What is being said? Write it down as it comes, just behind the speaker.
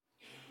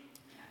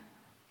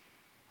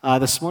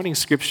This morning's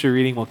scripture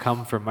reading will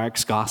come from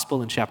Mark's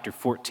Gospel in chapter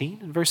 14,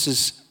 and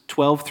verses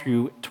 12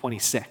 through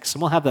 26.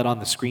 And we'll have that on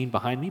the screen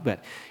behind me,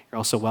 but you're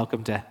also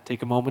welcome to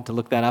take a moment to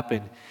look that up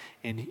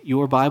in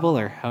your Bible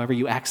or however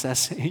you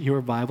access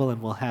your Bible,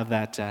 and we'll have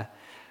that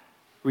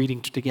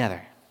reading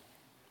together.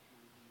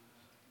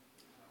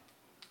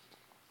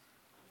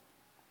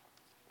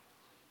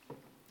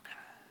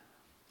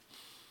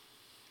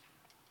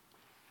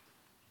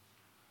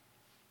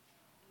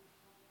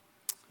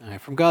 All right,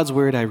 from God's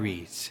Word I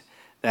read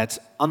that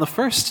on the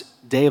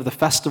first day of the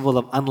festival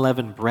of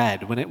unleavened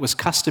bread, when it was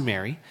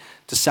customary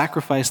to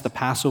sacrifice the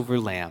Passover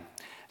lamb,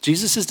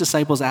 Jesus'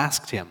 disciples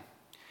asked him,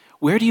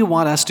 "Where do you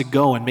want us to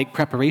go and make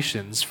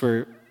preparations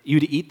for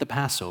you to eat the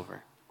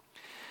Passover?"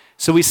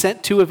 So he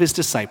sent two of his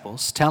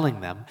disciples,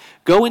 telling them,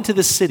 "Go into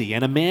the city,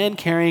 and a man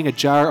carrying a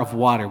jar of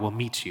water will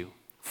meet you.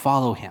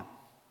 Follow him.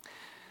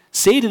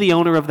 Say to the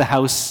owner of the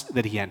house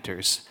that he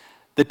enters,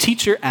 'The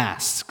teacher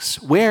asks,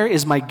 where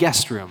is my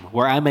guest room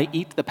where I may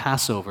eat the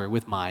Passover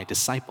with my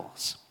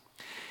disciples?'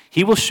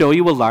 He will show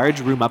you a large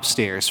room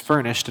upstairs,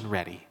 furnished and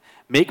ready.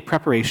 Make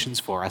preparations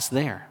for us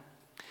there."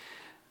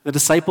 The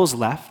disciples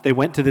left. They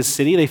went to the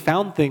city. They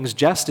found things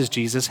just as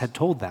Jesus had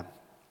told them.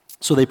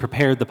 So they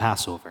prepared the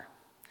Passover.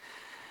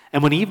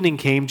 And when evening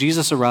came,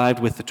 Jesus arrived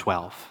with the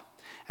 12.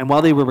 And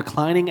while they were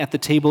reclining at the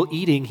table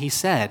eating, he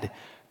said,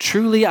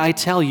 "Truly I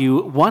tell you,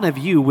 one of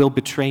you will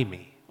betray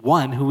me,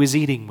 one who is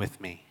eating with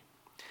me."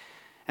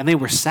 And they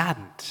were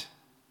saddened.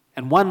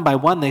 And one by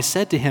one they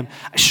said to him,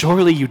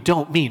 "Surely you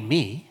don't mean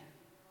me?"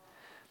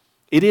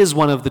 "It is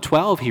one of the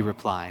 12, he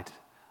replied,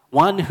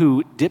 "one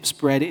who dips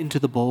bread into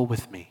the bowl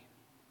with me.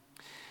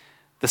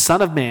 The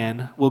Son of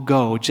Man will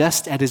go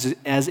just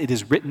as it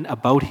is written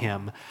about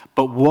him,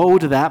 but woe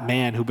to that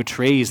man who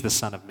betrays the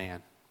Son of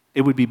Man.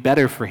 It would be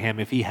better for him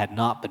if he had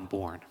not been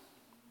born."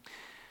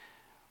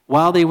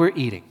 While they were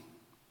eating,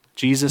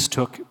 Jesus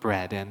took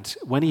bread, and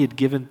when he had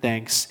given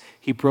thanks,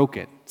 he broke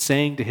it,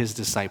 saying to his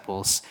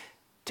disciples,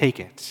 "Take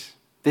it,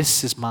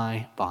 this is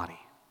my body."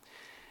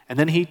 And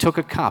then he took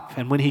a cup,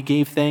 and when he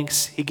gave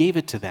thanks, he gave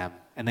it to them,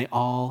 and they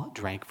all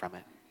drank from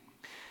it.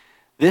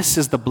 "This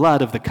is the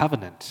blood of the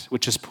covenant,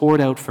 which is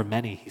poured out for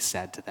many," he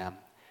said to them.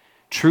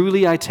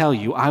 "Truly I tell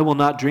you, I will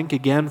not drink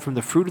again from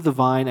the fruit of the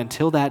vine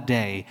until that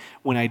day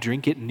when I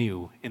drink it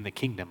new in the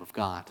kingdom of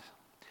God."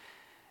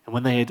 And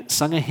when they had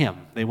sung a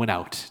hymn, they went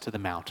out to the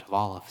Mount of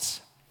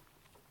Olives.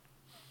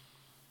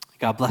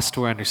 God bless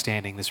to our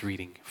understanding this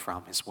reading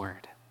from his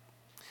word.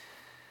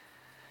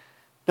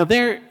 Now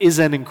there is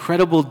an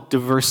incredible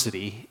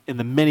diversity in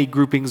the many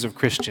groupings of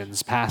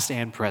Christians, past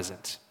and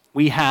present.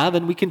 We have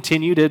and we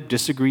continue to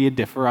disagree and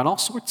differ on all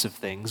sorts of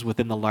things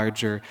within the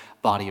larger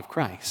body of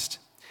Christ.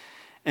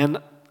 And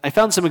I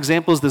found some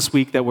examples this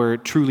week that were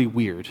truly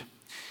weird.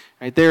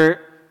 Right,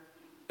 there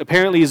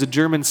apparently is a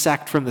German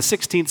sect from the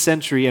 16th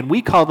century, and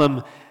we call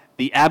them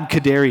the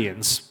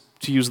Abkadarians,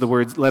 to use the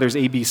letters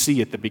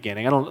ABC at the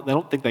beginning. I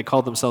don't think they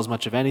called themselves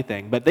much of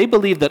anything, but they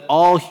believe that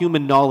all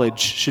human knowledge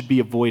should be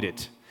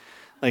avoided.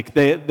 Like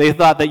they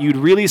thought that you'd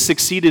really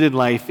succeeded in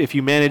life if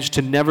you managed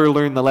to never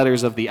learn the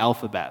letters of the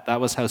alphabet. That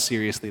was how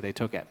seriously they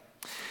took it.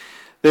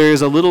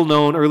 There's a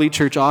little-known early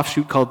church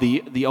offshoot called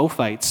the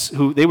Ophites,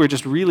 who they were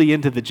just really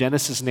into the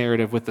Genesis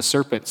narrative with the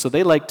serpent, so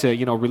they like to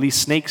release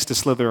snakes to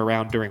slither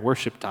around during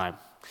worship time.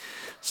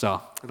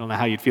 So I don't know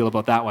how you'd feel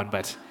about that one,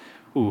 but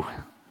ooh.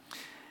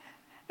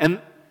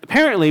 And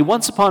apparently,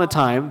 once upon a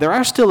time, there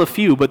are still a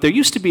few, but there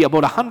used to be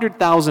about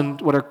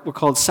 100,000 what were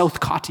called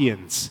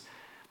Southcottians.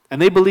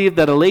 And they believed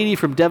that a lady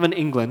from Devon,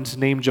 England,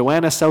 named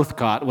Joanna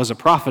Southcott, was a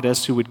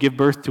prophetess who would give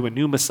birth to a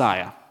new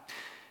Messiah.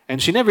 And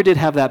she never did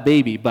have that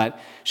baby, but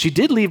she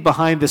did leave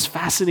behind this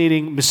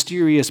fascinating,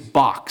 mysterious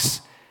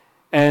box.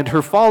 And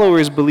her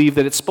followers believe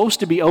that it's supposed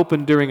to be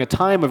opened during a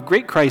time of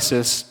great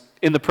crisis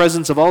in the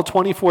presence of all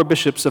 24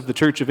 bishops of the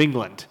Church of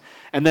England.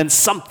 And then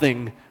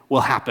something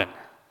will happen.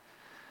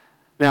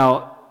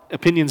 Now,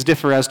 opinions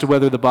differ as to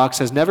whether the box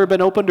has never been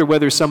opened or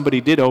whether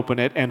somebody did open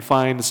it and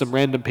find some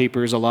random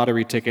papers, a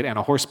lottery ticket, and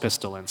a horse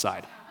pistol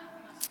inside.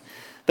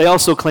 They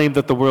also claim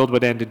that the world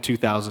would end in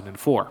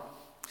 2004.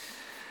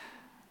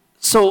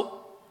 So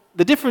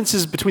the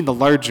differences between the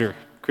larger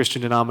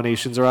Christian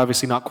denominations are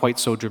obviously not quite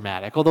so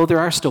dramatic, although there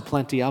are still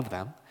plenty of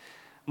them.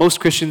 Most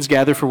Christians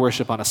gather for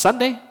worship on a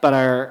Sunday, but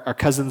our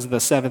cousins, the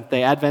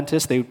Seventh-day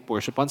Adventists, they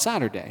worship on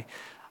Saturday.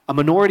 A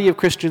minority of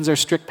Christians are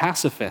strict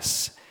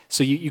pacifists.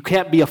 So you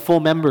can't be a full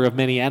member of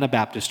many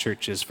Anabaptist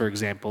churches, for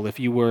example, if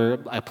you were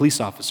a police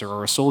officer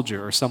or a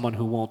soldier or someone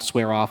who won't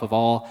swear off of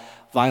all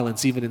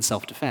violence, even in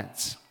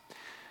self-defense.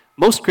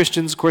 Most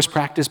Christians, of course,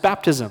 practice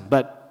baptism,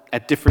 but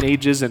at different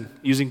ages and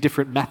using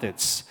different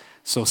methods.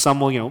 So some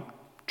will,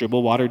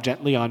 dribble water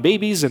gently on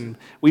babies, and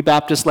we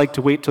Baptists like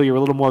to wait till you're a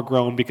little more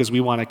grown because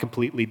we want to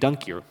completely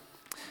dunk you.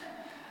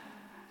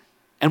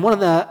 And one of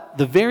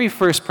the very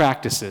first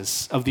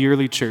practices of the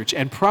early church,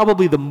 and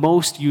probably the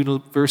most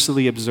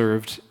universally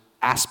observed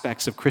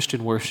aspects of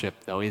Christian worship,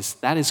 though, is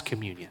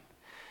communion.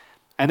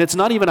 And it's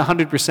not even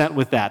 100%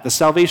 with that. The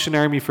Salvation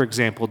Army, for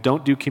example,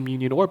 don't do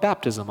communion or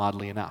baptism,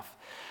 oddly enough.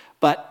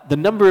 But the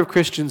number of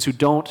Christians who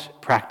don't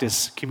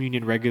practice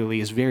communion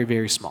regularly is very,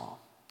 very small,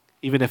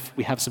 even if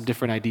we have some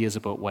different ideas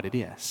about what it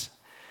is.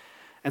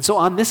 And so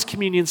on this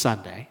Communion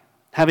Sunday,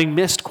 having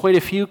missed quite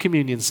a few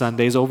Communion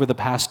Sundays over the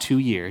past 2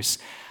 years,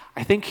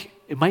 I think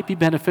it might be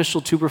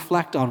beneficial to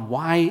reflect on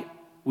why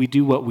we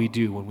do what we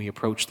do when we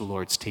approach the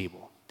Lord's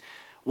table.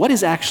 What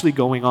is actually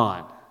going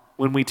on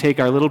when we take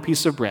our little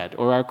piece of bread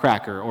or our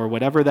cracker or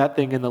whatever that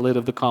thing in the lid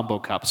of the combo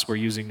cups we're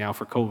using now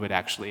for COVID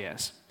actually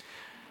is?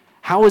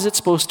 How is it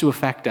supposed to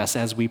affect us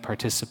as we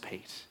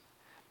participate?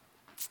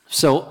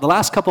 So the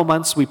last couple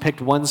months, we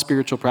picked one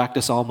spiritual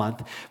practice all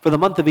month. For the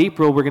month of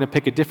April, we're going to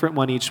pick a different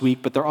one each week,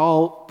 but they're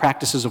all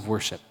practices of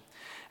worship.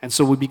 And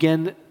so we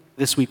begin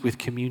this week with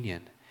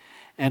communion.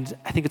 And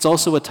I think it's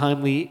also a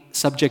timely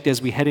subject as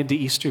we head into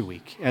Easter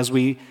week, as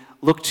we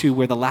look to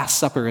where the Last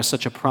Supper is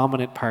such a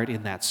prominent part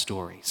in that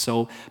story.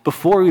 So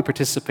before we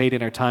participate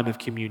in our time of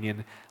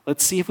communion,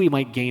 let's see if we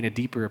might gain a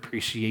deeper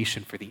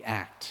appreciation for the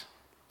act.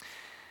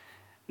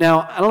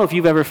 Now, I don't know if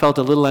you've ever felt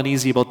a little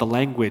uneasy about the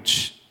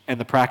language and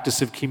the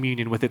practice of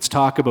communion with its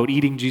talk about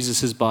eating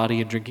Jesus'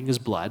 body and drinking his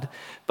blood,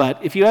 but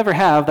if you ever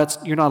have,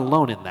 you're not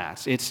alone in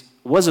that. It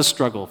was a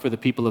struggle for the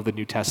people of the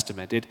New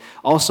Testament. It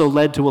also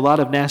led to a lot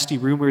of nasty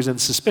rumors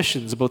and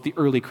suspicions about the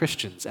early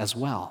Christians as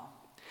well.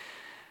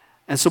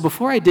 And so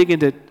before I dig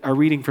into our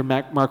reading from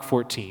Mark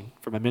 14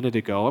 from a minute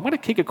ago, I'm going to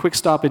take a quick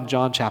stop in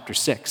John chapter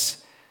 6.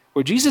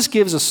 Where Jesus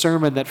gives a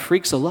sermon that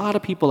freaks a lot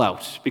of people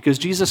out because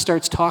Jesus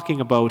starts talking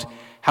about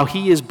how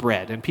he is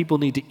bread and people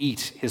need to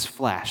eat his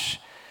flesh.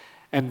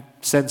 And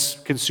since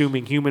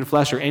consuming human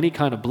flesh or any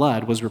kind of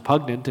blood was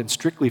repugnant and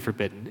strictly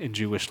forbidden in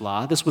Jewish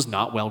law, this was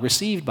not well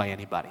received by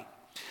anybody.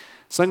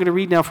 So I'm going to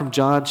read now from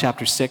John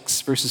chapter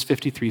 6, verses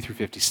 53 through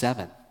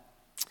 57.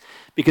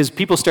 Because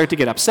people start to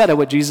get upset at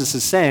what Jesus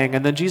is saying,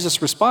 and then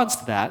Jesus responds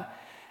to that,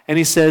 and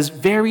he says,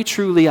 "Very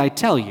truly I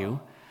tell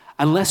you,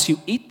 unless you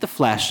eat the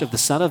flesh of the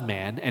Son of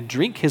Man and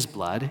drink his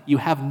blood, you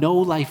have no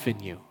life in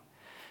you.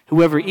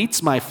 Whoever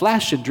eats my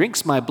flesh and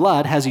drinks my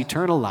blood has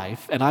eternal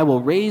life, and I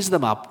will raise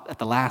them up at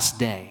the last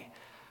day.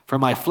 For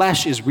my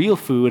flesh is real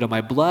food, and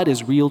my blood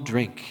is real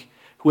drink.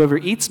 Whoever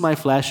eats my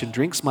flesh and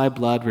drinks my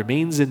blood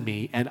remains in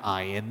me, and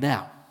I in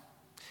them."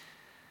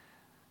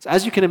 So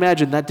as you can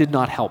imagine, that did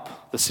not help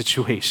the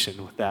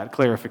situation with that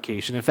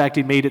clarification. In fact,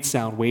 it made it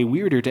sound way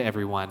weirder to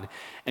everyone,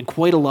 and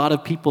quite a lot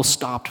of people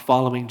stopped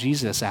following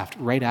Jesus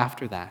right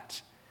after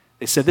that.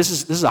 They said, this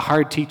is a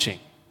hard teaching.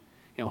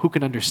 Who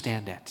can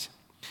understand it?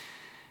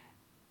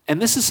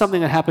 And this is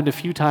something that happened a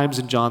few times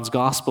in John's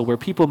gospel, where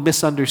people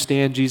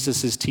misunderstand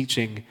Jesus'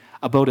 teaching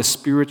about a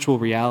spiritual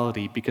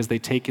reality because they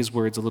take his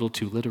words a little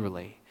too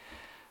literally.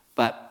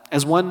 But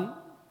as one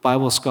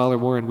Bible scholar,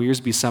 Warren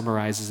Wiersbe,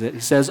 summarizes it, he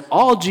says,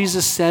 all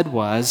Jesus said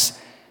was,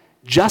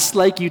 just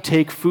like you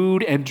take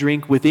food and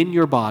drink within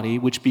your body,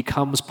 which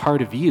becomes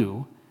part of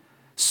you,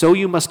 so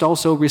you must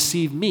also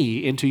receive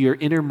me into your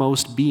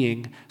innermost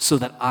being so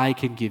that I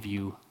can give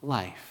you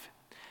life.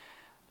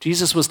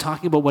 Jesus was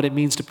talking about what it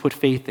means to put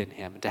faith in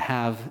him, to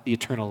have the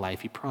eternal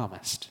life he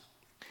promised.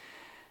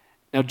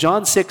 Now,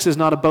 John 6 is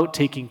not about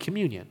taking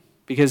communion,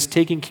 because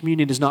taking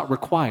communion is not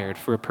required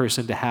for a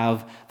person to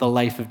have the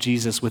life of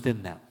Jesus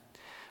within them.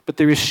 But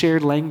there is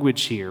shared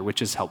language here,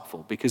 which is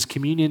helpful, because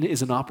communion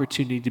is an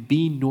opportunity to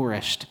be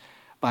nourished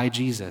by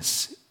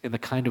Jesus in the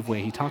kind of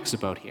way he talks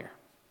about here.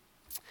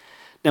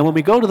 Now, when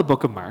we go to the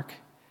book of Mark,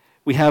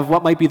 we have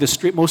what might be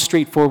the most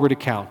straightforward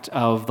account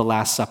of the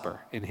Last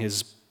Supper in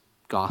his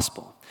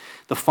gospel.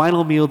 The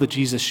final meal that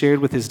Jesus shared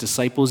with his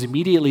disciples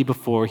immediately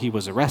before he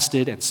was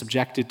arrested and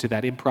subjected to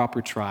that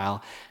improper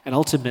trial and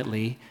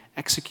ultimately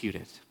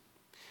executed.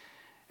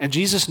 And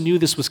Jesus knew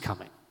this was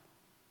coming.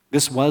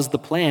 This was the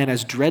plan,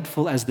 as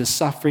dreadful as this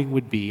suffering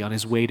would be on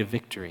his way to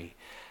victory.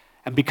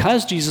 And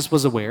because Jesus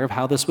was aware of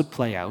how this would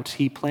play out,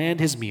 he planned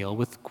his meal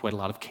with quite a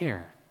lot of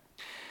care.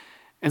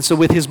 And so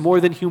with his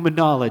more than human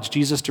knowledge,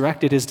 Jesus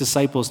directed his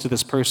disciples to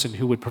this person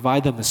who would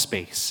provide them the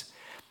space.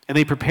 And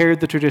they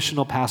prepared the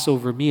traditional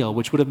Passover meal,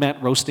 which would have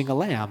meant roasting a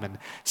lamb and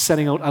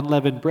setting out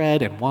unleavened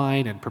bread and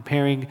wine and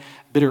preparing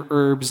bitter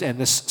herbs and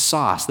this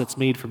sauce that's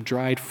made from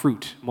dried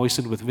fruit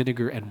moistened with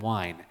vinegar and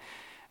wine,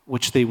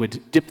 which they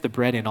would dip the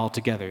bread in all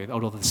together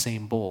out of the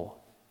same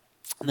bowl.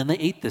 And then they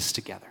ate this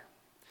together.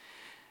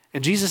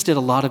 And Jesus did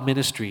a lot of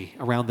ministry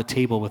around the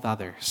table with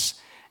others.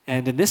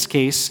 And in this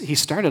case, he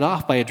started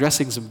off by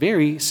addressing some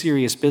very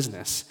serious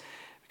business,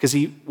 because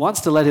he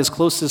wants to let his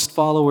closest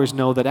followers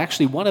know that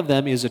actually one of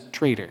them is a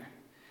traitor.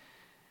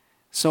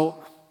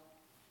 So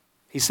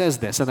he says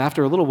this, and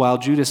after a little while,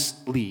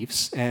 Judas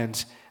leaves,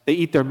 and they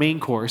eat their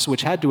main course,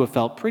 which had to have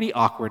felt pretty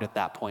awkward at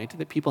that point,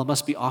 that people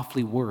must be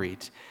awfully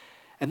worried.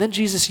 And then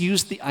Jesus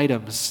used the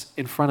items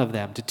in front of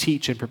them to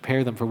teach and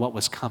prepare them for what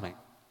was coming.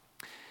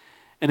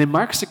 And in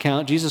Mark's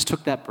account, Jesus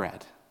took that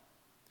bread,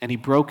 and he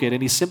broke it,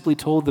 and he simply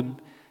told them,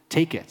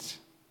 take it.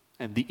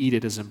 And the eat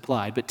it is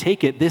implied, but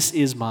take it, this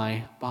is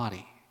my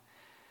body.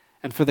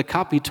 And for the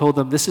cup, he told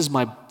them, this is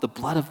the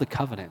blood of the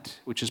covenant,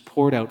 which is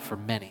poured out for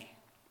many.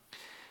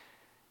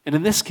 And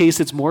in this case,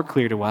 it's more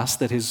clear to us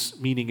that his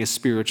meaning is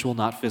spiritual,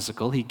 not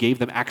physical. He gave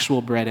them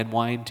actual bread and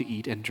wine to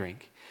eat and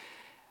drink.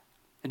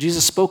 And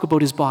Jesus spoke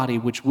about his body,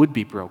 which would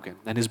be broken,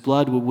 and his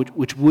blood,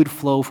 which would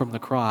flow from the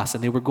cross,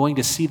 and they were going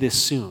to see this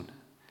soon.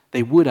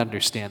 They would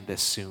understand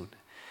this soon.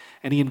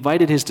 And he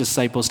invited his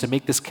disciples to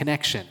make this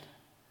connection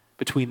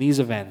between these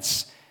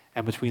events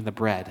and between the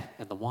bread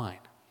and the wine.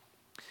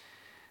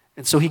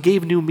 And so he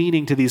gave new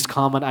meaning to these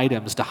common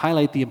items to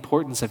highlight the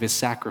importance of his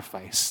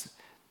sacrifice,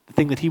 the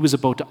thing that he was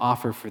about to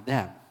offer for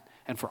them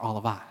and for all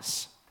of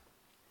us.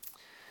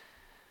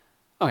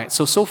 All right,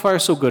 so far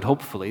so good,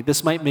 hopefully.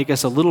 This might make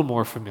us a little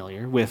more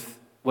familiar with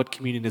what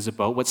communion is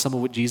about, what some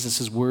of what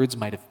Jesus' words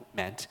might have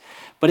meant.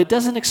 But it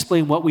doesn't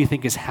explain what we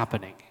think is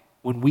happening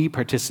when we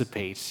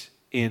participate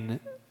in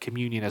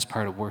communion as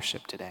part of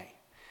worship today.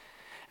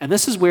 And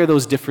this is where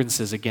those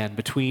differences, again,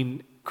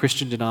 between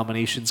Christian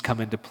denominations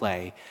come into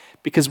play,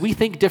 because we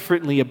think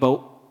differently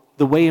about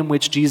the way in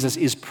which Jesus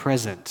is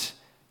present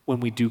when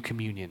we do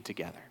communion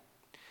together.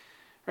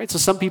 Right? So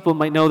some people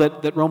might know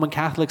that Roman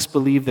Catholics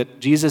believe that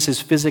Jesus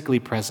is physically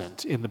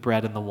present in the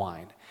bread and the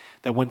wine,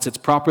 that once it's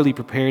properly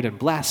prepared and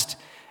blessed,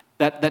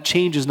 that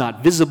change is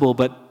not visible,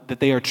 but that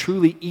they are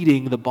truly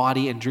eating the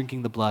body and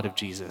drinking the blood of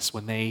Jesus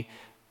when they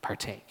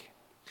partake.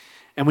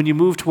 And when you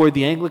move toward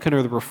the Anglican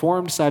or the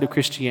Reformed side of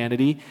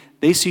Christianity,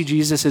 they see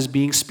Jesus as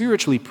being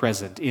spiritually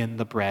present in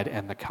the bread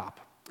and the cup.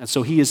 And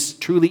so he is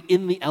truly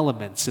in the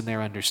elements in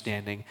their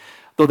understanding,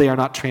 though they are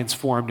not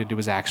transformed into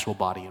his actual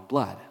body and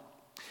blood.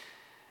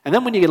 And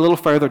then when you get a little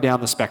farther down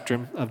the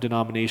spectrum of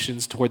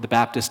denominations toward the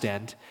Baptist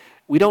end,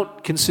 we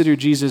don't consider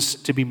Jesus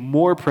to be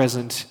more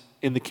present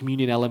in the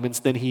communion elements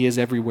than he is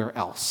everywhere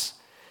else.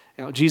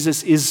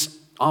 Jesus is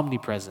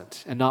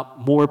omnipresent and not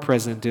more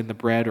present in the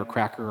bread or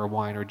cracker or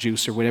wine or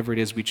juice or whatever it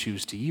is we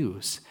choose to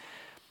use.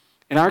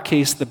 In our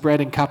case, the bread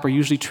and cup are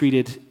usually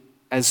treated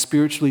as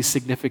spiritually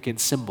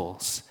significant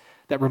symbols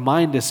that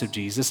remind us of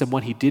Jesus and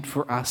what he did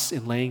for us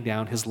in laying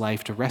down his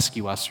life to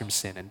rescue us from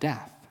sin and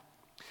death.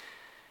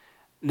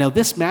 Now,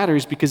 this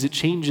matters because it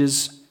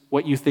changes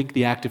what you think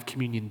the act of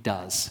communion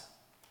does.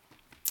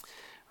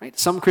 Right?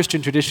 Some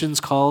Christian traditions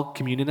call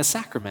communion a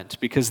sacrament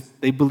because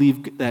they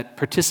believe that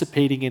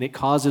participating in it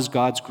causes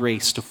God's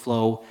grace to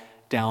flow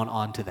down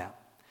onto them.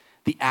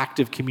 The act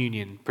of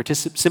communion,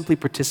 simply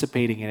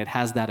participating in it,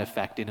 has that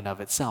effect in and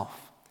of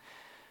itself.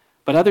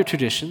 But other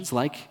traditions,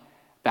 like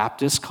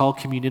Baptists, call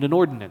communion an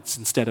ordinance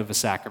instead of a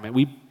sacrament.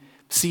 We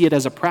see it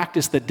as a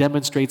practice that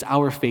demonstrates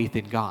our faith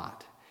in God.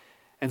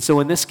 And so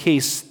in this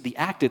case, the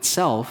act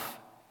itself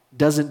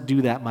doesn't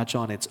do that much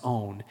on its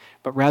own,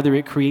 but rather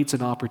it creates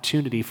an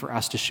opportunity for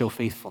us to show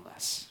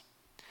faithfulness.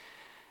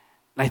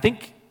 And I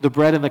think the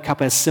bread and the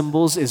cup as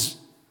symbols is,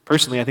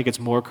 personally, I think it's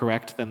more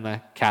correct than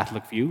the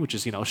Catholic view, which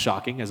is,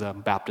 shocking as a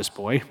Baptist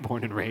boy,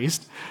 born and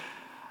raised.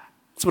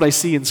 That's what I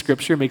see in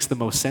Scripture, makes the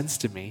most sense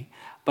to me.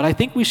 But I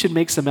think we should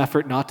make some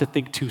effort not to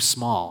think too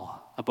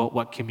small about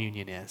what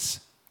communion is.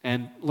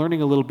 And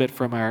learning a little bit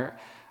from our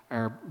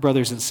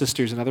brothers and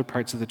sisters in other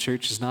parts of the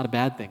church is not a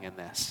bad thing in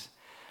this.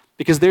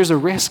 Because there's a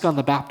risk on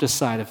the Baptist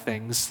side of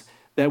things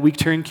that we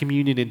turn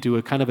communion into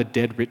a kind of a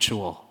dead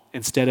ritual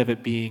instead of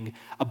it being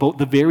about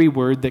the very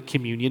word that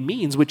communion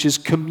means, which is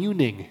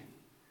communing,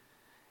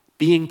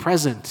 being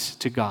present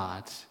to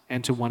God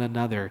and to one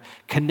another,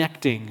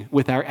 connecting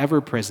with our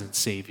ever-present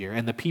Savior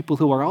and the people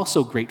who are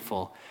also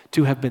grateful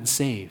to have been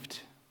saved.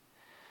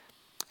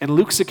 In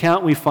Luke's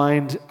account, we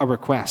find a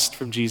request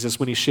from Jesus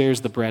when he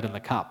shares the bread and the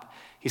cup.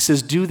 He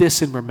says, "Do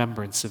this in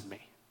remembrance of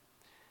me."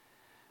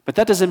 But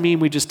that doesn't mean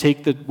we just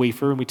take the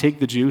wafer and we take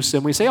the juice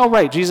and we say, "Oh,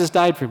 right, Jesus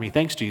died for me.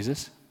 Thanks,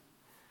 Jesus."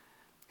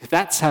 If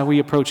that's how we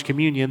approach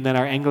communion, then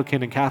our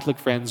Anglican and Catholic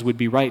friends would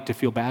be right to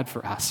feel bad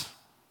for us.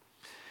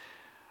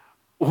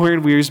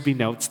 Warren Wiersbe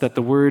notes that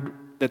the word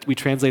that we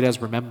translate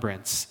as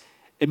remembrance,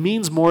 it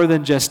means more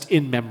than just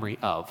in memory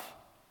of.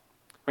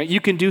 Right? You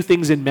can do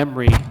things in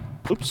memory.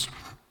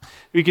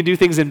 You can do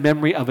things in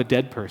memory of a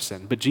dead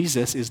person, but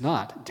Jesus is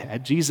not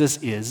dead. Jesus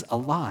is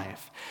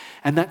alive.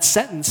 And that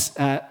sentence,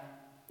 that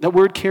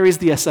word carries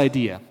this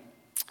idea.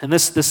 And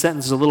this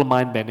sentence is a little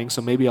mind-bending,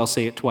 so maybe I'll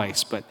say it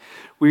twice. But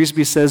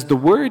Wiersbe says, the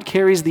word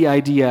carries the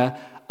idea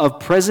of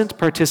present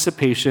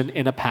participation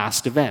in a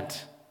past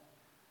event.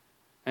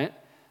 Right?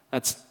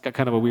 That's got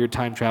kind of a weird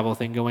time travel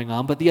thing going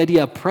on. But the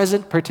idea of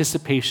present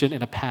participation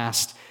in a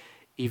past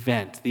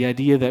event. The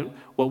idea that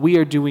what we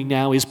are doing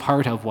now is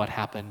part of what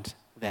happened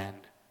then.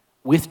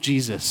 With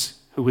Jesus,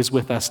 who is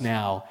with us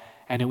now,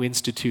 and who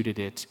instituted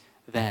it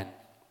then.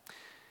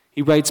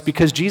 He writes,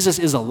 because Jesus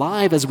is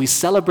alive, as we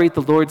celebrate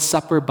the Lord's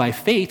Supper by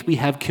faith, we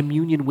have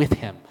communion with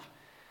him.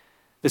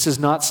 This is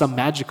not some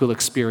magical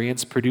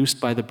experience produced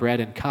by the bread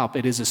and cup.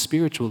 It is a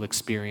spiritual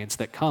experience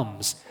that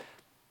comes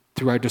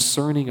through our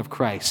discerning of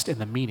Christ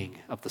and the meaning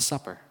of the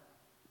supper.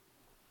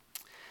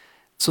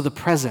 So the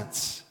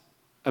presence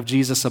of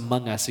Jesus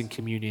among us in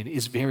communion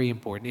is very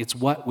important. It's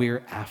what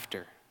we're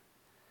after.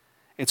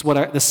 It's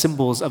what the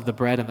symbols of the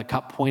bread and the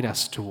cup point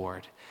us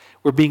toward.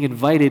 We're being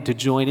invited to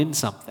join in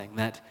something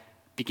that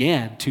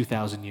began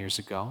 2,000 years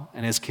ago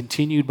and has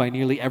continued by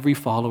nearly every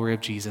follower of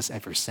Jesus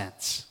ever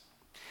since.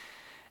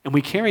 And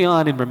we carry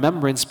on in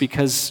remembrance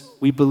because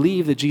we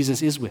believe that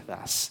Jesus is with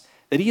us,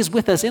 that he is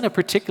with us in a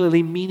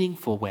particularly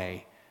meaningful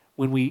way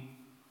when we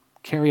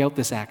carry out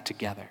this act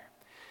together.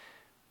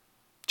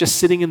 Just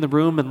sitting in the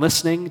room and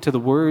listening to the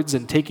words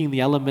and taking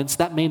the elements,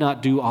 that may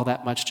not do all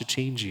that much to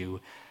change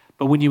you.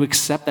 But when you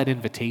accept that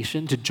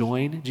invitation to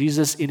join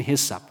Jesus in his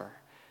supper,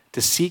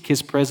 to seek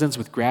his presence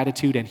with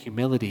gratitude and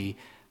humility,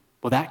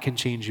 well, that can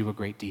change you a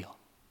great deal.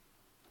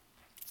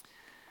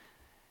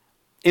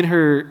 In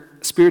her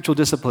Spiritual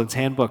Disciplines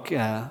Handbook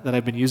that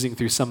I've been using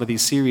through some of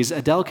these series,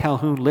 Adele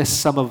Calhoun lists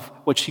some of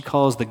what she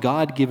calls the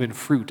God-given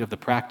fruit of the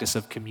practice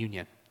of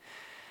communion.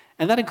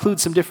 And that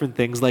includes some different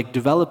things like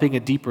developing a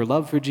deeper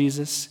love for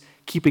Jesus,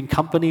 keeping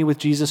company with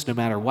Jesus no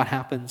matter what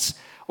happens,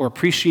 or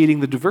appreciating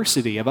the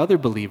diversity of other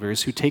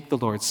believers who take the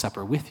Lord's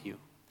Supper with you.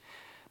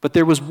 But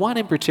there was one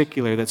in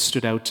particular that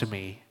stood out to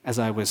me as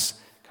I was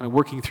kind of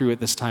working through it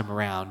this time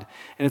around,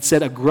 and it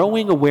said, a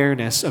growing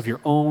awareness of your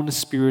own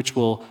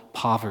spiritual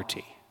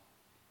poverty.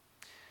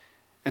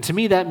 And to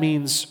me, that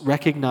means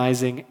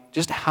recognizing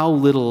just how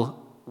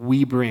little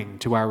we bring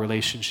to our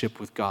relationship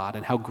with God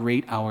and how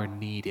great our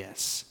need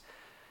is.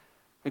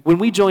 Like when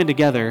we join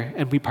together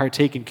and we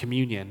partake in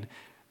communion,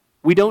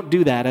 we don't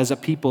do that as a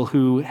people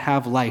who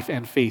have life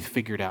and faith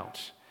figured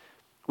out.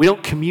 We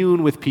don't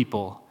commune with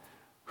people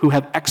who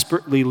have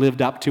expertly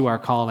lived up to our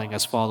calling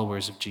as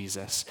followers of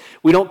Jesus.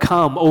 We don't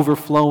come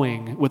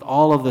overflowing with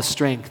all of the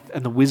strength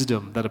and the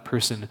wisdom that a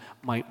person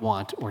might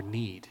want or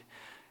need.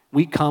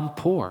 We come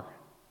poor.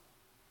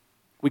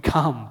 We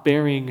come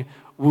bearing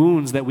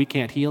wounds that we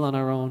can't heal on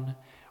our own.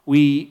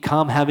 We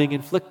come having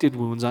inflicted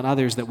wounds on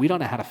others that we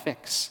don't know how to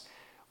fix.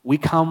 We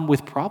come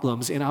with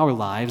problems in our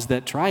lives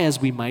that, try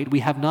as we might, we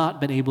have not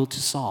been able to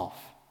solve.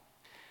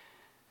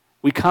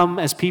 We come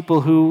as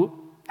people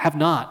who have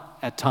not,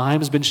 at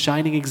times, been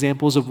shining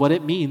examples of what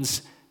it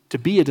means to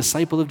be a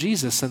disciple of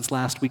Jesus since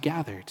last we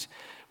gathered.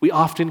 We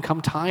often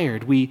come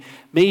tired. We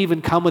may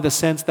even come with a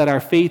sense that our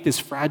faith is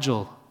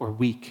fragile or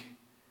weak.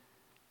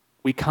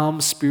 We come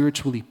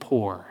spiritually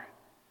poor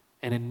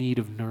and in need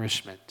of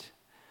nourishment.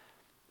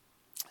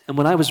 And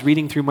when I was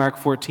reading through Mark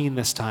 14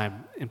 this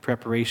time in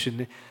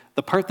preparation,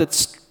 the part that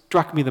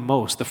struck me the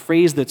most, the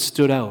phrase that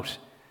stood out,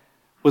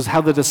 was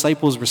how the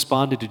disciples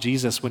responded to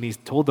Jesus when he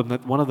told them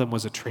that one of them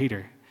was a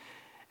traitor.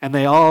 And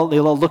they all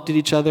looked at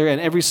each other, and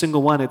every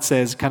single one, it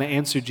says, kind of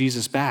answered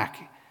Jesus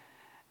back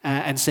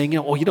and saying,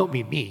 oh, you don't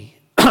mean me.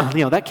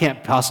 That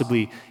can't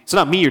possibly, it's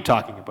not me you're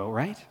talking about,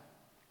 right?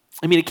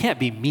 I mean, it can't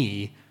be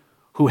me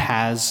who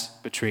has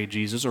betrayed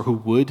Jesus or who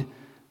would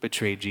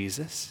betray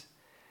Jesus.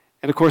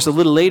 And of course, a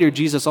little later,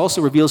 Jesus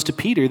also reveals to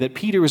Peter that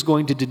Peter is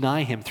going to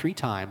deny him 3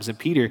 times, and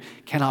Peter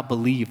cannot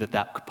believe that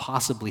that could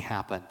possibly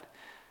happen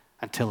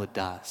until it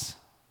does.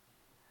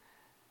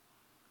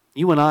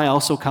 You and I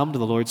also come to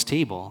the Lord's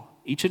table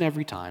each and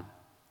every time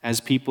as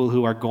people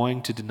who are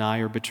going to deny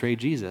or betray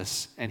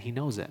Jesus, and he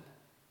knows it.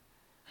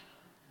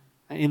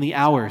 In the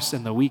hours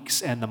and the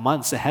weeks and the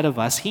months ahead of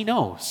us, he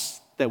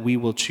knows that we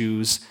will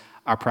choose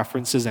our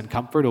preferences and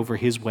comfort over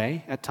his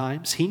way at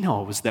times. He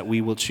knows that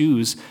we will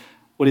choose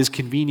what is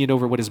convenient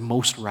over what is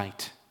most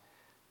right.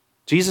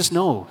 Jesus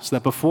knows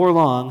that before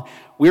long,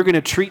 we're going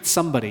to treat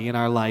somebody in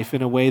our life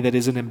in a way that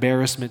is an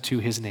embarrassment to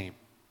his name.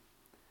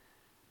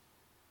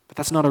 But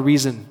that's not a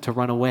reason to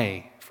run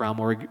away from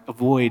or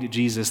avoid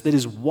Jesus. That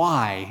is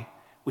why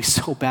we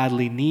so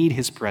badly need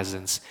his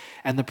presence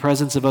and the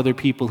presence of other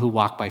people who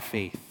walk by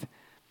faith.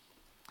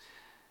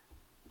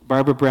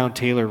 Barbara Brown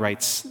Taylor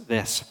writes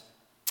this.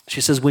 She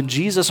says, when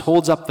Jesus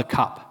holds up the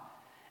cup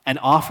and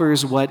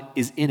offers what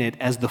is in it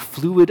as the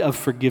fluid of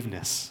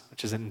forgiveness,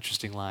 which is an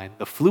interesting line,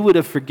 the fluid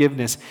of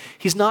forgiveness,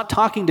 he's not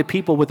talking to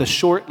people with a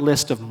short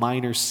list of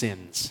minor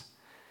sins.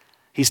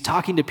 He's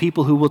talking to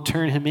people who will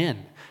turn him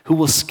in, who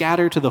will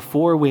scatter to the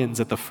 4 winds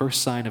at the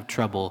first sign of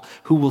trouble,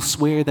 who will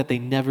swear that they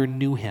never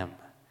knew him.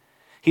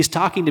 He's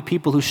talking to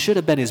people who should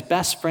have been his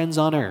best friends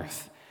on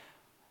earth,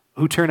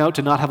 who turn out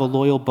to not have a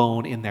loyal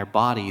bone in their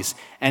bodies,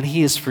 and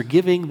he is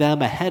forgiving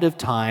them ahead of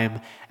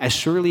time as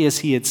surely as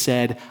he had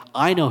said,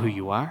 I know who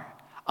you are.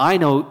 I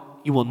know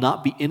you will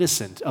not be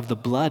innocent of the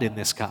blood in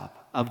this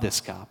cup,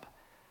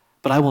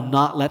 but I will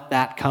not let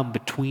that come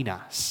between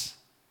us.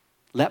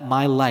 Let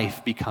my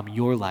life become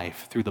your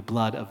life through the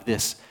blood of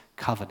this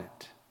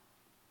covenant.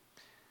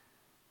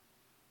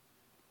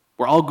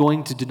 We're all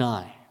going to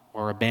deny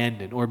or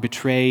abandon or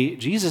betray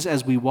Jesus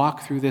as we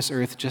walk through this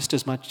earth just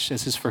as much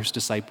as his first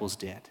disciples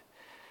did.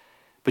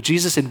 But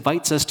Jesus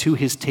invites us to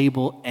his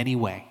table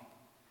anyway,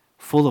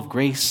 full of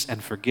grace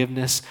and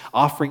forgiveness,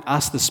 offering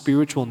us the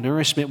spiritual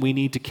nourishment we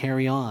need to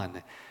carry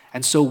on.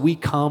 And so we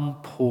come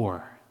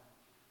poor,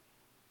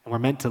 and we're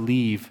meant to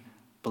leave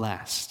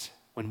blessed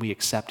when we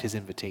accept his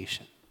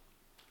invitation.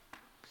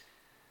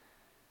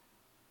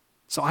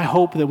 So I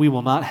hope that we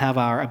will not have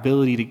our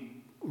ability to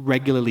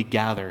regularly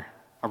gather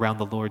around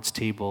the Lord's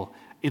table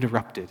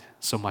interrupted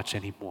so much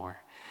anymore.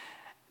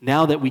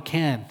 Now that we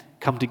can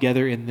come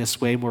together in this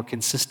way more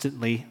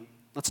consistently,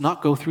 Let's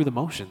not go through the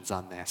motions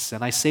on this.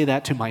 And I say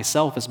that to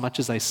myself as much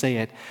as I say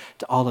it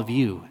to all of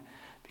you,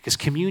 because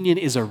communion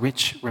is a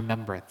rich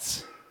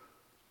remembrance.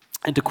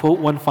 And to quote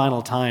one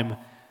final time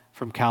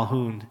from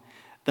Calhoun,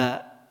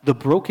 the bread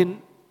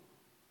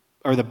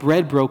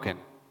broken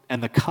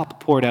and the cup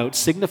poured out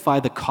signify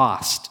the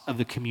cost of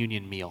the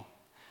communion meal.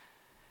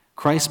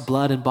 Christ's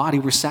blood and body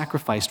were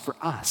sacrificed for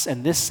us,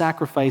 and this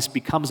sacrifice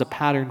becomes a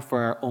pattern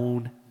for our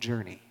own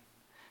journey.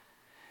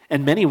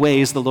 In many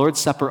ways, the Lord's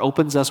Supper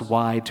opens us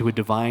wide to a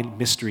divine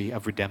mystery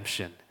of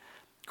redemption.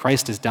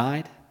 Christ has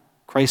died,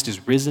 Christ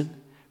is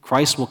risen,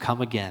 Christ will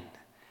come again.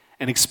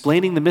 And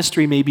explaining the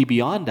mystery may be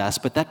beyond us,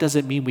 but that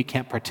doesn't mean we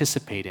can't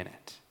participate in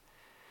it.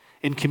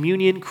 In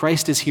communion,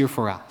 Christ is here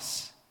for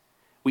us.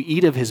 We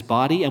eat of his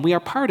body, and we are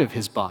part of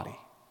his body,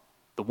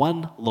 the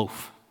one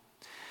loaf.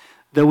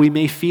 Though we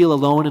may feel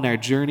alone in our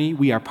journey,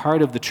 we are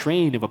part of the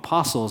train of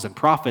apostles and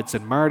prophets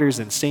and martyrs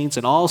and saints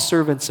and all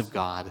servants of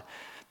God.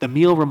 The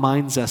meal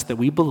reminds us that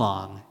we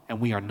belong and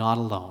we are not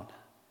alone.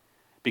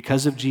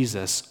 Because of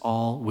Jesus,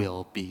 all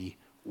will be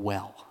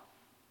well.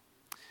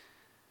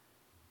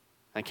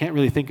 I can't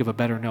really think of a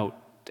better note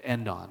to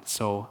end on,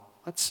 so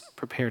let's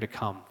prepare to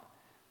come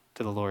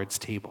to the Lord's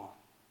table.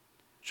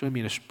 Join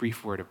me in a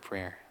brief word of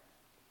prayer.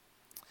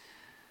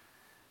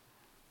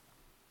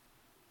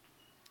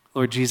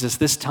 Lord Jesus,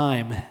 this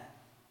time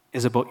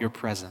is about your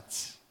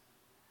presence,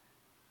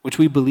 which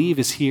we believe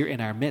is here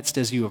in our midst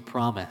as you have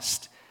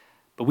promised,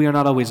 but we are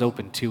not always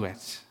open to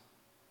it.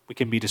 We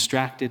can be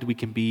distracted, we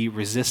can be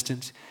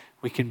resistant,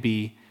 we can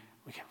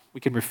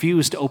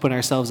refuse to open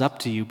ourselves up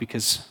to you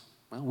because,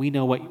 well, we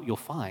know what you'll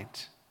find,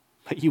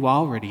 but you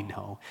already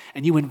know.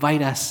 And you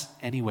invite us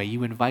anyway.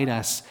 You invite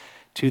us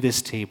to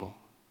this table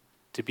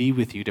to be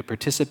with you, to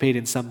participate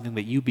in something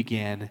that you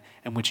began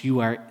and which you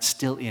are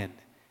still in,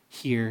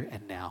 here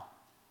and now.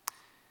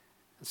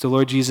 So,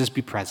 Lord Jesus,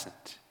 be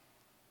present.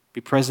 Be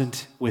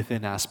present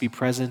within us. Be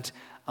present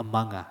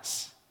among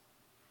us.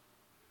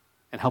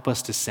 And help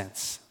us to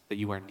sense that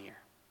you are near.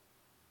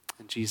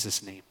 In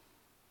Jesus' name,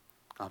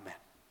 amen.